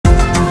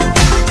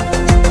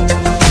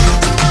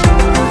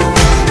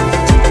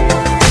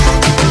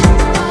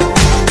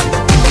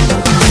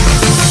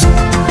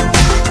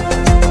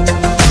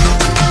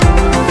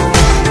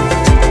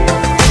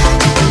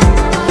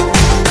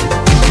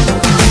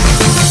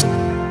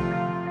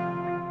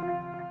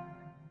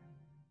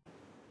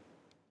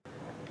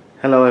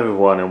Hello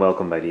everyone and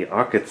welcome by the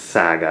Orchid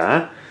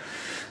SaGa.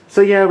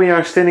 So yeah, we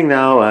are standing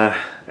now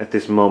at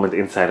this moment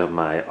inside of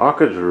my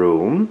orchid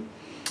room.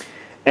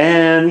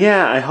 And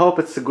yeah, I hope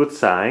it's a good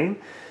sign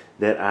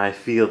that I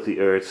feel the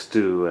urge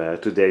to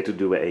today to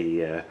do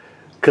a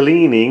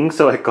cleaning.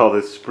 So I call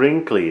it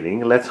spring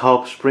cleaning. Let's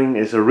hope spring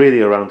is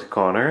really around the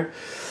corner,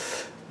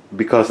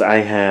 because I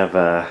have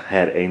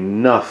had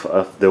enough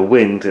of the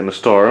wind and the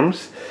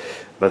storms.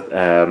 But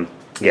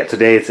yeah,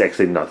 today it's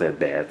actually not that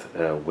bad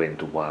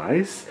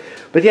wind-wise.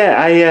 But yeah,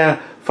 I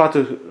thought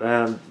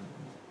to,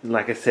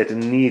 like I said,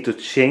 need to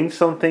change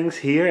some things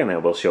here, and I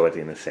will show it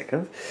in a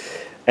second.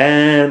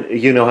 And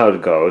you know how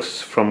it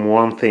goes. From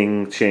one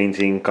thing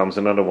changing comes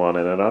another one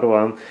and another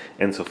one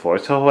and so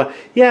forth. So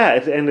yeah,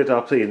 it ended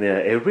up in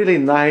a really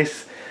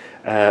nice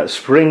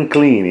spring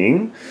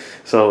cleaning.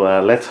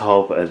 So let's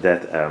hope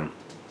that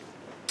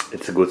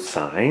it's a good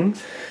sign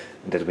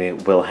that we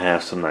will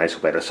have some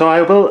nice weather. So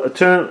I will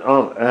turn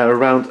on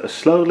around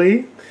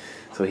slowly.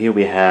 So here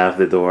we have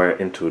the door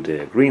into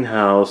the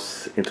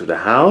greenhouse, into the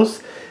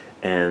house,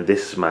 and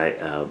this is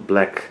my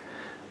black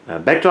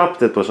backdrop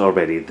that was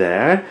already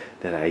there,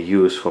 that I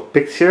use for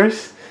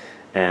pictures.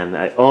 And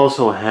I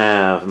also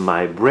have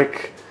my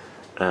brick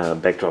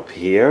backdrop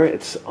here.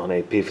 It's on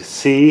a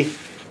PVC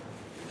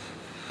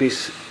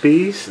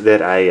piece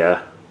that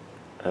I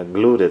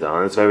glued it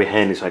on. It's very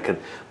handy, so I can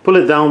pull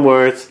it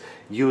downwards,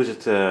 use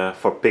it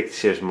for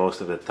pictures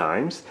most of the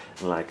times.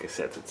 And like I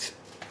said, it's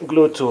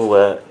glued to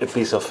a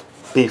piece of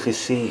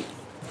PVC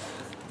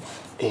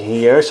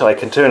here, so I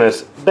can turn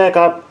it back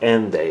up,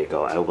 and there you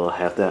go, I will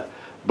have the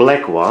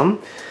black one.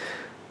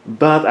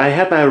 But I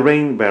have my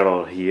rain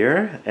barrel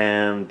here,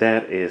 and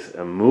that is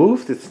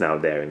moved. It's now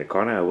there in the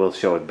corner. I will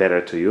show it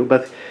better to you,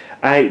 but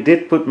I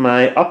did put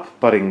my up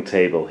potting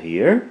table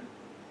here.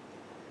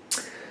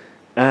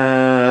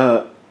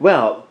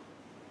 Well,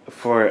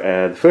 for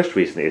the first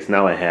reason is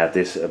now I have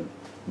this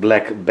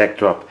black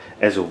backdrop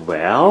as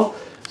well.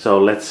 So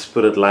let's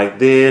put it like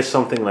this,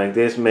 something like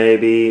this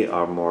maybe,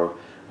 or more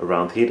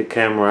around here, the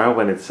camera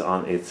when it's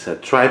on its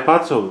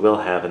tripod, so we will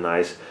have a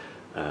nice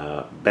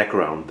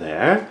background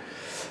there.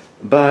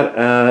 But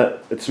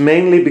it's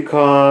mainly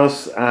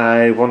because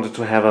I wanted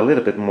to have a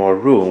little bit more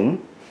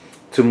room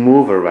to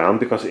move around,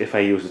 because if I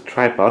use a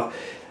tripod,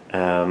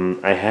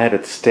 I had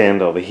it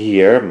stand over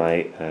here,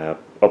 my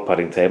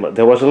up-potting table.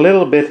 There was a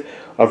little bit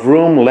of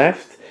room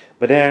left,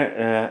 but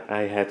there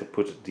I had to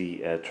put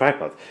the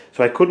tripod.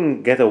 So I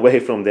couldn't get away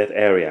from that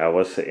area. I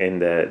was in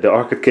the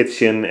orchid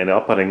kitchen and the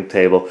up-potting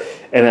table,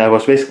 and I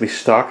was basically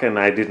stuck, and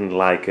I didn't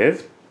like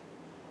it.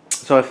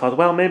 So I thought,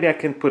 well, maybe I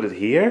can put it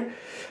here.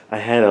 I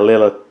had a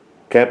little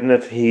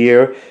cabinet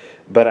here,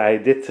 but I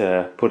did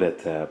put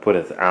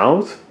it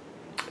out,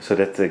 so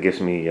that gives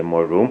me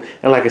more room.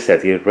 And like I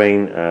said, the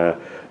rain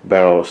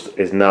barrel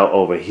is now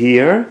over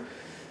here,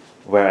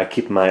 where I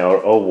keep my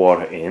RO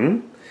water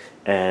in,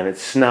 and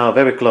it's now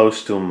very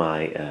close to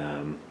my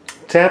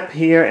tap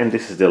here, and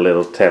this is the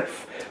little tap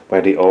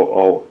where the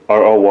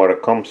RO water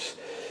comes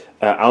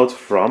out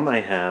from.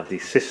 I have the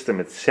system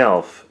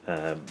itself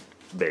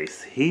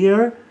based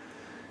here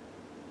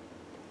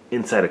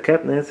inside a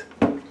cabinet,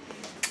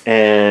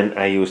 and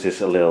I use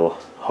this little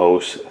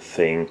hose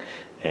thing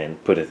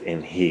and put it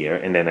in here,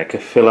 and then I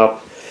can fill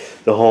up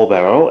the whole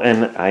barrel,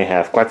 and I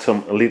have quite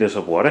some liters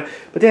of water.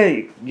 But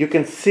yeah, you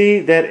can see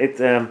that it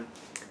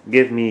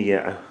gave me,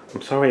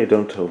 I'm sorry, I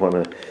don't want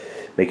to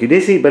make you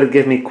dizzy, but it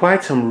gave me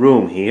quite some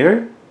room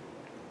here.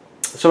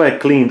 So I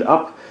cleaned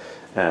up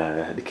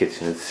the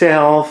kitchen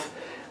itself.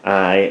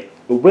 I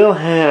will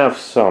have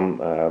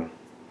some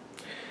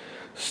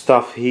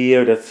stuff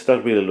here that's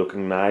not really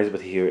looking nice,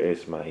 but here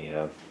is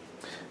my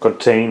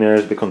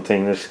containers, big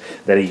containers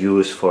that I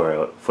use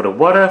for the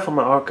water for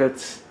my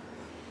orchids.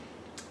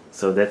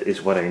 So that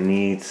is what I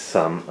need.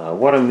 Some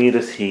water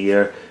meters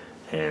here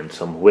and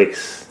some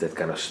wicks, that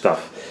kind of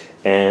stuff.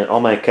 And all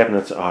my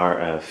cabinets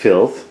are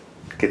filled,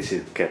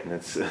 kitchen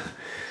cabinets,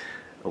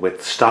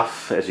 with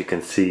stuff, as you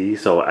can see.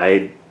 So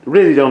I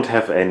really don't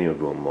have any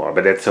room more,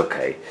 but that's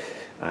okay.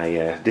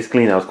 I did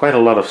clean out quite a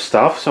lot of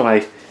stuff. So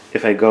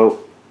if I go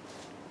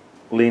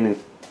leaning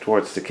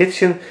towards the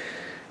kitchen,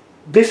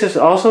 this has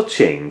also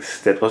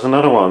changed. That was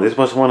another one. This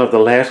was one of the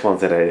last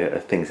ones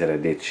that things that I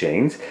did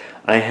change.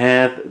 I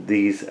had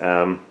these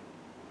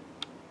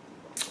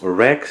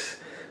racks,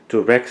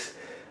 two racks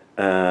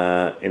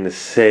in the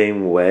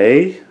same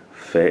way,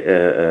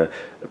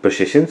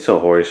 position, so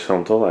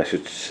horizontal, I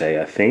should say,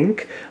 I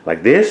think,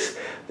 like this.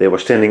 They were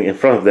standing in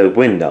front of the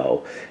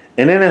window.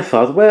 And then I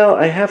thought, well,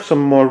 I have some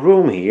more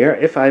room here.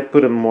 If I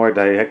put them more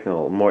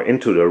diagonal, more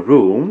into the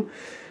room,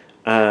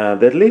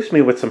 that leaves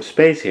me with some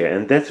space here,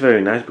 and that's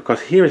very nice,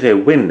 because here is a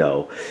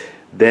window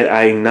that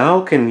I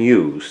now can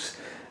use.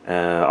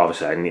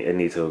 Obviously I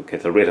need to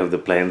get rid of the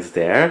plants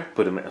there,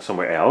 put them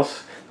somewhere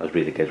else, not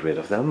really get rid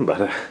of them,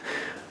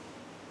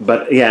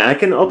 but yeah, I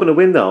can open a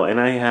window, and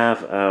I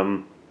have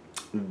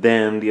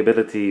then the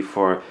ability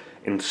for,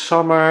 in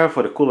summer,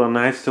 for the cooler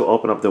nights, to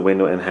open up the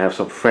window and have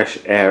some fresh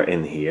air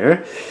in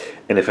here.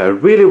 And if I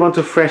really want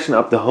to freshen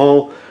up the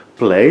whole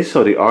place,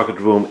 so the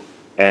orchid room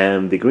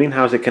And the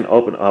greenhouse, it can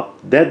open up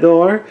that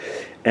door,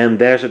 and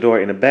there's a door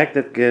in the back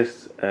that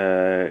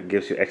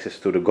gives you access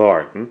to the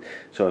garden.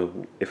 So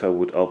if I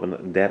would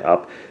open that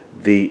up,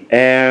 the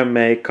air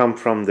may come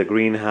from the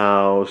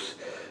greenhouse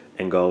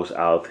and goes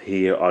out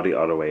here or the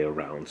other way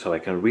around. So I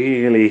can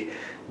really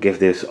give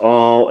this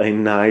all a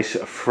nice,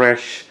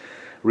 fresh,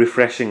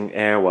 refreshing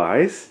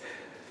air-wise.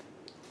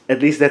 At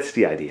least that's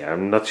the idea.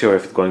 I'm not sure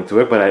if it's going to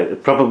work, but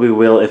it probably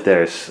will if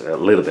there's a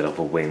little bit of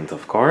a wind,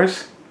 of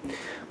course.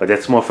 But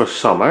that's more for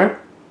summer.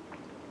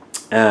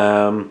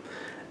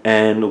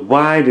 And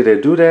why did I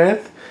do that?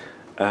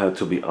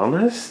 To be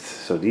honest,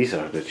 so these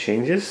are the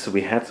changes.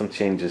 We had some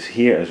changes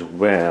here as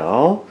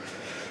well,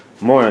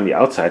 more on the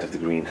outside of the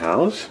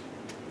greenhouse.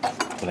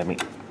 Let me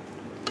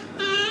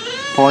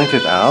point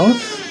it out.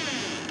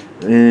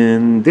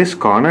 In this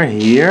corner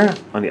here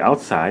on the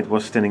outside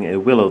was standing a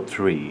willow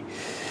tree,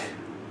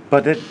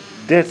 but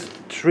that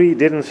tree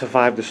didn't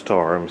survive the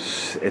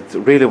storms. It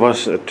really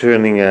was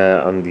turning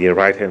on the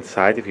right hand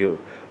side. If you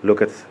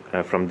look at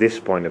from this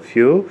point of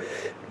view,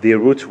 the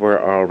roots were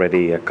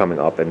already coming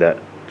up, and the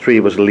tree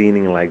was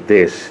leaning like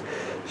this.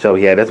 So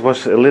yeah, that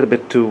was a little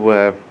bit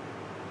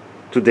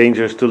too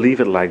dangerous to leave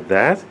it like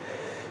that.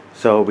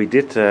 So we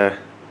did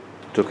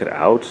took it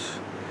out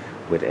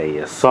with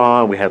a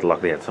saw. We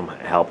luckily had some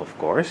help, of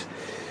course.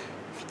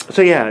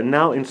 So yeah,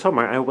 now in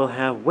summer I will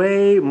have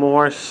way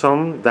more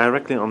sun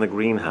directly on the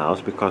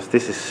greenhouse, because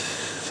this is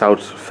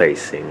south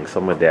facing,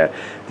 somewhere there.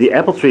 The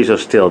apple trees are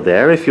still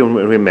there. If you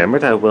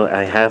remembered,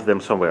 I have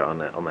them somewhere on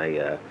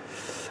my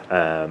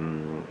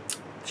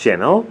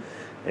channel,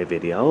 a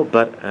video,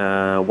 but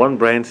one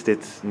branch did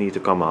need to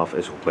come off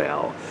as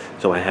well.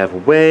 So I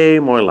have way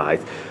more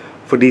light.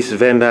 For these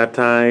Vanda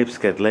types,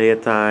 Cattleya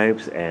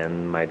types,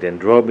 and my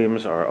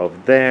dendrobiums are over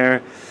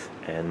there,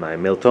 and my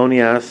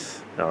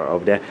Miltonias are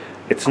over there.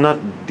 It's not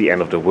the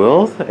end of the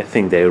world. I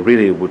think they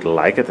really would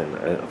like it, and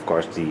of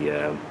course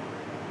the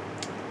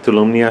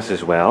Tulumnias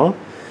as well.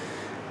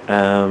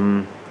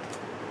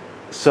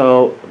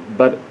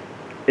 But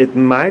it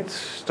might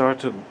start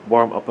to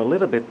warm up a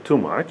little bit too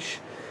much,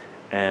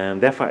 and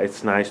therefore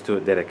it's nice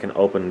that I can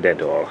open that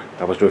door.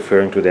 I was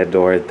referring to that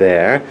door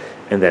there,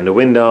 and then the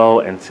window,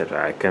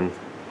 etc. I can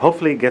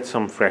hopefully get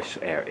some fresh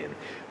air in.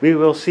 We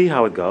will see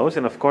how it goes,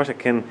 and of course I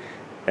can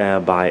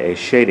buy a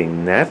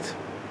shading net,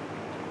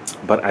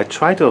 but I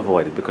try to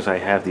avoid it because I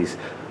have these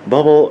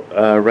bubble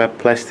wrap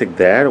plastic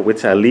there,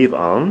 which I leave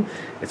on.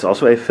 It's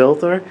also a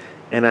filter,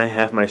 and I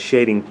have my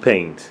shading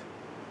paint,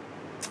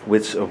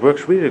 which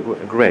works really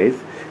great,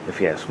 if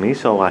you ask me.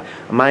 So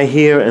my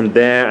here and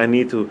there, I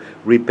need to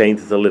repaint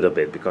it a little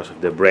bit because of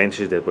the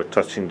branches that were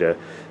touching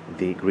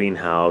the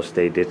greenhouse.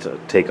 They did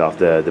take off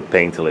the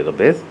paint a little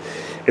bit.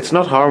 It's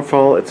not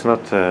harmful. It's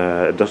not.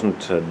 It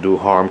doesn't do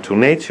harm to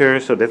nature,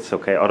 so that's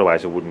okay.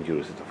 Otherwise, I wouldn't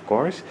use it, of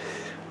course.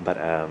 But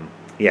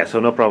yeah, so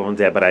no problem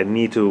there. But I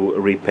need to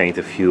repaint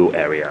a few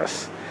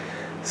areas.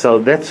 So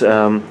that's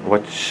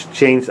what's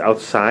changed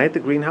outside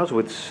the greenhouse,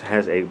 which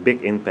has a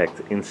big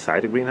impact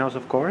inside the greenhouse,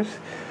 of course.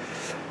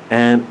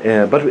 And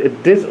but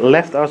it did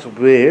left us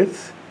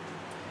with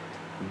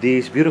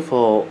these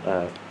beautiful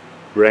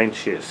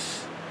branches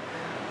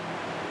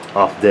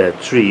of the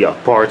tree, of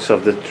parts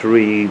of the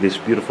tree, these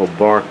beautiful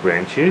bark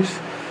branches,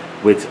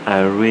 which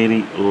I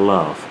really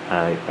love.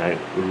 I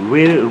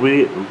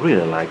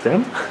really like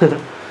them.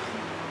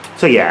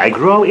 So yeah, I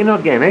grow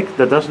inorganic.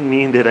 That doesn't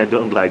mean that I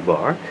don't like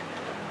bark.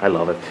 I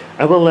love it.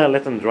 I will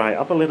let them dry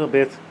up a little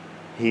bit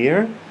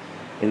here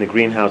in the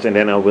greenhouse, and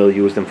then I will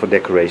use them for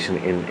decoration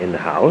in the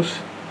house.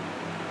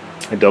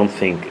 I don't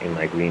think in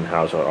my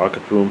greenhouse or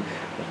orchid room,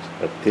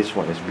 but this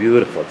one is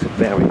beautiful. It's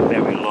very,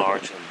 very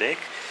large and big.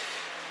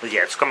 But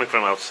yeah, it's coming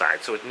from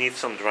outside, so it needs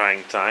some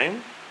drying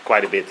time.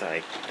 Quite a bit,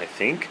 I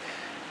think.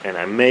 And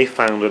I may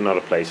find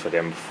another place for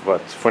them,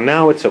 but for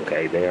now it's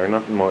okay. They are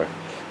not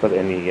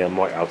any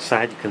more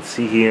outside. You can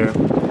see here,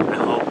 I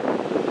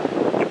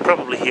hope you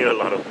probably hear a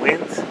lot of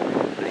wind,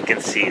 but you can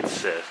see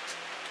it's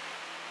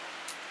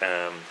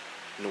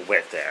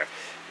wet there.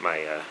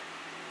 My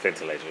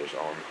ventilator is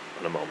on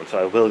the moment, so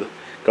I will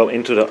go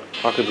into the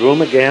orchid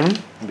room again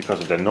because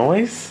of the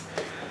noise.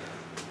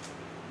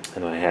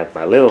 And I have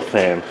my little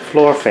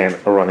floor fan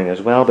running as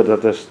well, but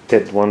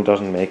that one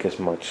doesn't make as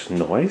much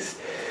noise.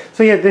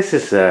 So yeah, this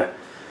is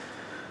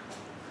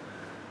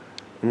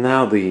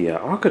now the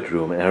orchid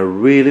room, and I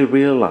really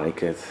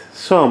like it.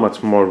 So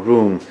much more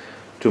room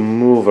to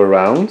move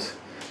around.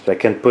 So I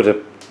can put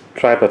a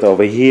tripod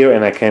over here,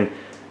 and I can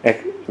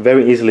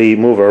very easily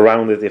move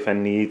around it if I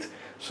need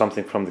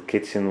something from the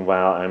kitchen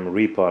while I'm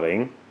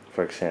repotting,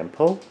 for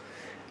example.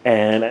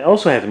 And I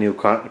also have a new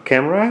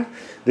camera.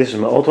 This is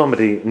my old one, but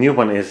the new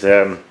one is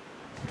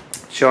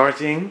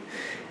charging.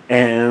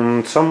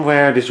 And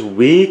somewhere this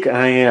week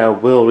I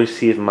will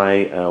receive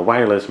my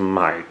wireless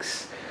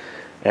mics.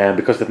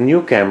 Because the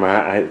new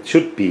camera it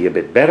should be a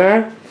bit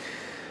better.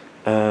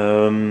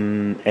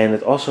 And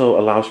it also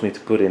allows me to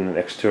put in an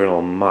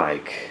external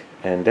mic.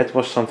 And that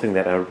was something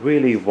that I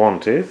really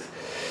wanted.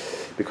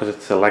 because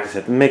it's like I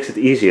said, it makes it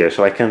easier.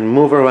 So I can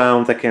move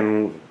around, I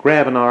can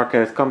grab an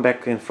orchid, come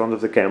back in front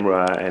of the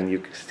camera, and you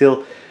can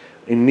still,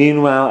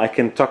 meanwhile, I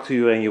can talk to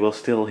you and you will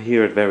still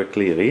hear it very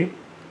clearly.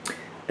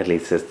 At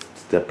least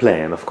that's the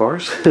plan, of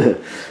course.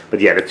 But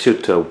yeah, that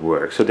should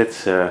work. So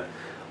that's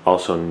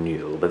also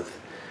new. But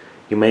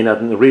you may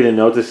not really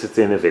notice it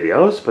in the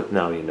videos, but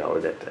now you know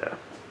that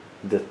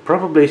that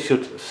probably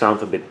should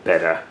sound a bit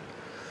better.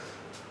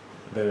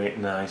 Very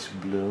nice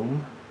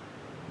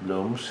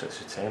blooms, I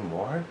should say,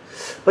 more.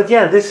 But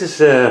yeah, this is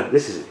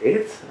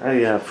it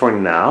for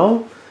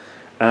now.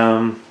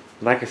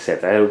 Like I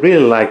said, I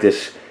really like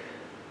this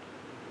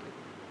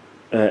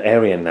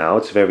area now.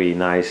 It's very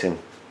nice and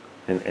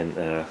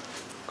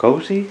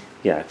cozy.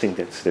 Yeah, I think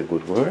that's the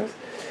good word.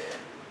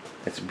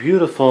 It's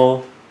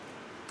beautiful.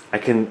 I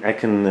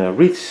can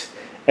reach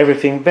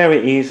everything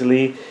very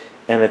easily,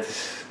 and it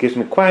gives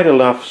me quite a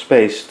lot of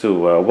space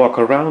to walk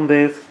around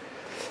it.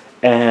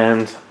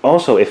 And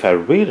also, if I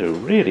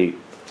really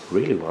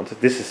want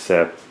it, this is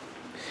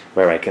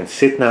where I can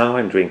sit now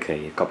and drink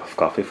a cup of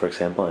coffee, for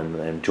example, and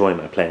enjoy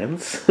my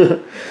plants,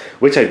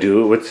 which I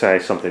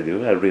sometimes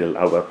do.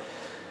 Well,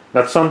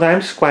 not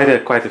sometimes, quite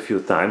a few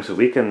times a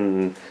week.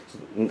 And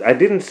I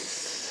didn't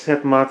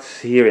set much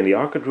here in the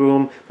orchid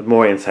room, but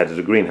more inside of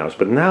the greenhouse.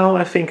 But now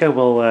I think I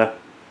will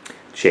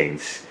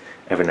change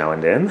every now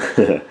and then.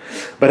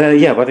 But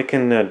yeah, what I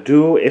can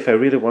do if I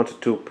really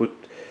wanted to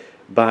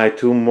buy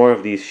 2 more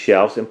of these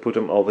shelves and put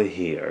them over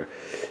here,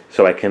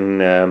 so I can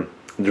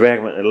drag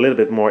them a little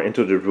bit more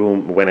into the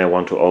room when I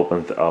want to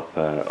open up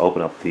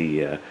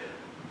the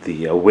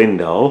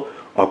window,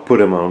 or put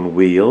them on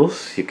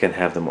wheels. You can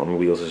have them on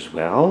wheels as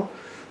well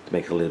to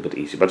make it a little bit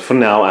easier. But for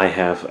now I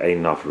have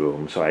enough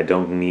room, so I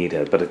don't need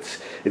it. But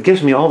it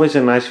gives me always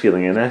a nice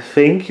feeling, and I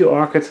think you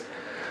orchid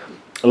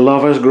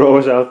lovers,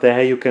 growers out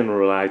there, you can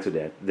rely to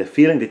that. The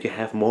feeling that you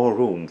have more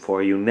room,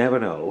 for you never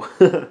know.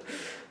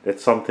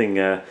 That's something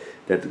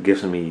that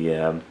gives me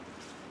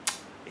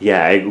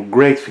yeah, a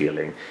great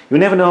feeling. You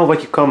never know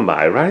what you come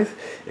by, right?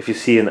 If you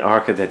see an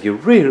orchid that you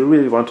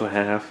really want to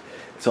have,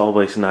 it's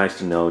always nice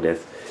to know that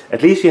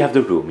at least you have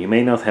the room. You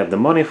may not have the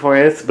money for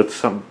it, but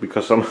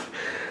because some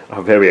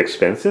are very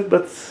expensive,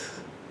 but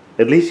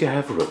at least you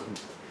have room.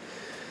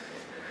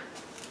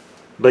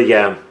 But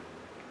yeah,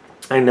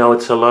 I know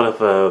it's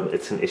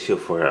it's an issue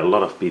for a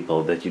lot of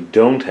people that you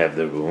don't have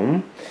the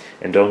room.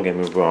 And don't get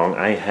me wrong,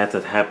 I had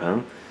that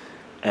happen,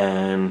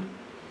 and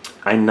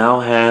I now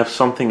have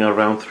something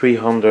around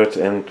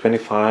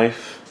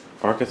 325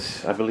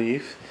 orchids, I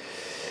believe.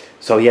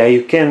 So yeah,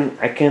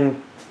 I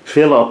can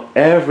fill up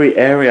every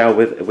area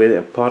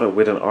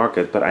with an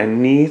orchid, but I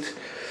need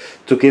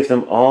to give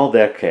them all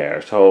their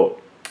care. So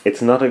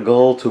it's not a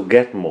goal to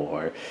get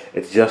more.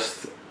 It's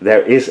just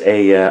there is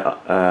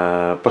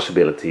a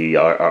possibility,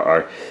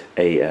 or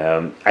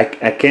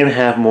I can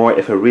have more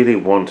if I really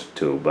want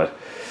to. But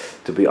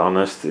to be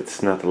honest,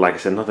 it's not, like I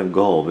said, not a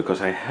goal,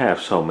 because I have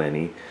so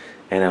many,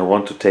 and I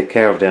want to take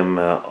care of them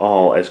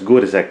all as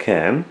good as I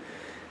can.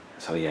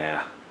 So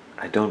yeah,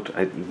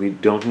 we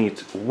don't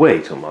need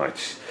way too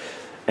much.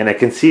 And I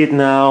can see it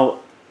now,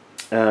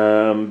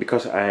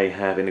 because I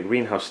have in the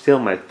greenhouse still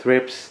my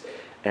thrips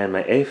and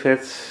my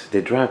aphids.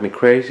 They drive me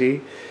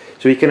crazy.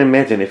 So you can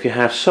imagine, if you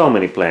have so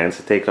many plants,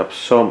 it takes up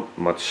so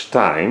much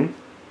time.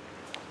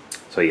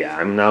 So yeah,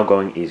 I'm now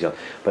going easy on.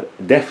 But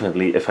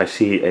definitely, if I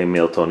see a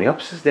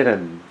Miltoniopsis that I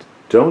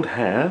don't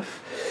have,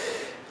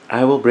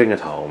 I will bring it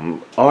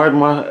home. Or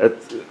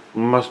it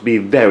must be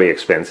very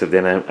expensive,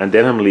 and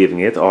then I'm leaving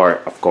it.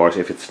 Or of course,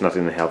 if it's not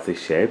in a healthy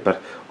shape.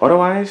 But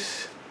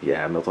otherwise,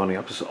 yeah,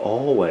 Miltoniopsis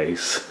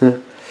always.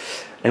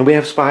 And we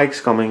have spikes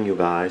coming, you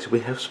guys.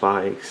 We have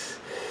spikes.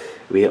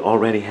 We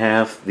already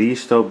have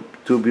these two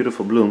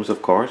beautiful blooms,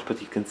 of course,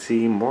 but you can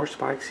see more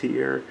spikes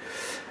here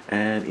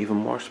and even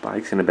more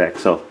spikes in the back.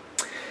 So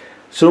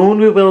soon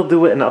we will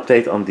do an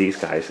update on these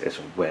guys as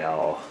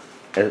well.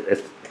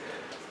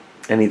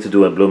 I need to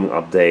do a blooming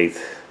update.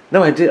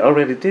 No, I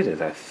already did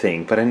it, I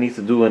think, but I need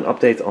to do an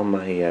update on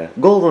my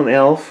golden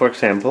elf, for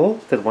example.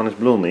 That one is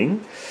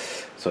blooming.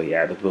 So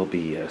yeah, that will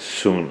be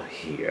soon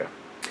here.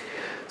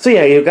 So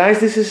yeah, you guys,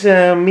 this is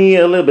me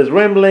a little bit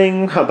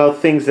rambling about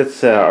things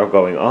that are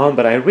going on,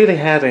 but I really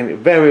had a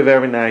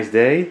very nice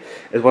day.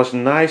 It was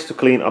nice to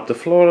clean up the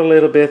floor a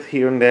little bit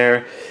here and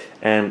there,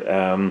 and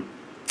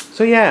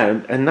so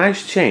yeah, a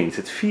nice change.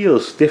 It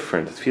feels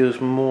different. It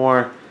feels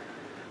more,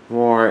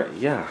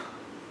 yeah,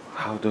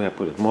 how do I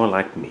put it? More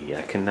like me.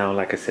 I can now,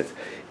 like I said,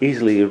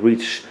 easily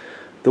reach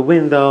the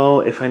window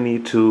if I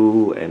need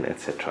to, and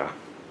etc.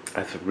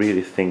 I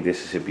really think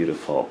this is a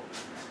beautiful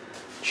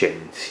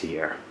change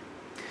here.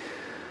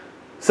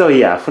 So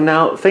yeah, for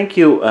now, thank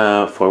you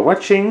for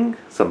watching.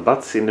 Some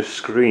butts in the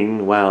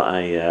screen while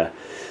I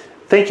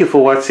thank you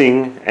for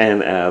watching,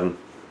 and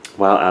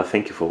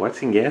thank you for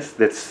watching. Yes,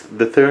 that's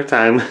the 3rd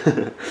time.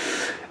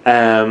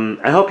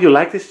 I hope you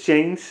like this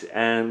change,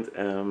 and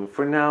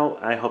for now,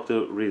 I hope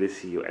to really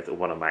see you at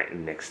one of my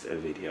next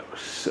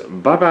videos.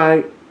 Bye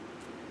bye.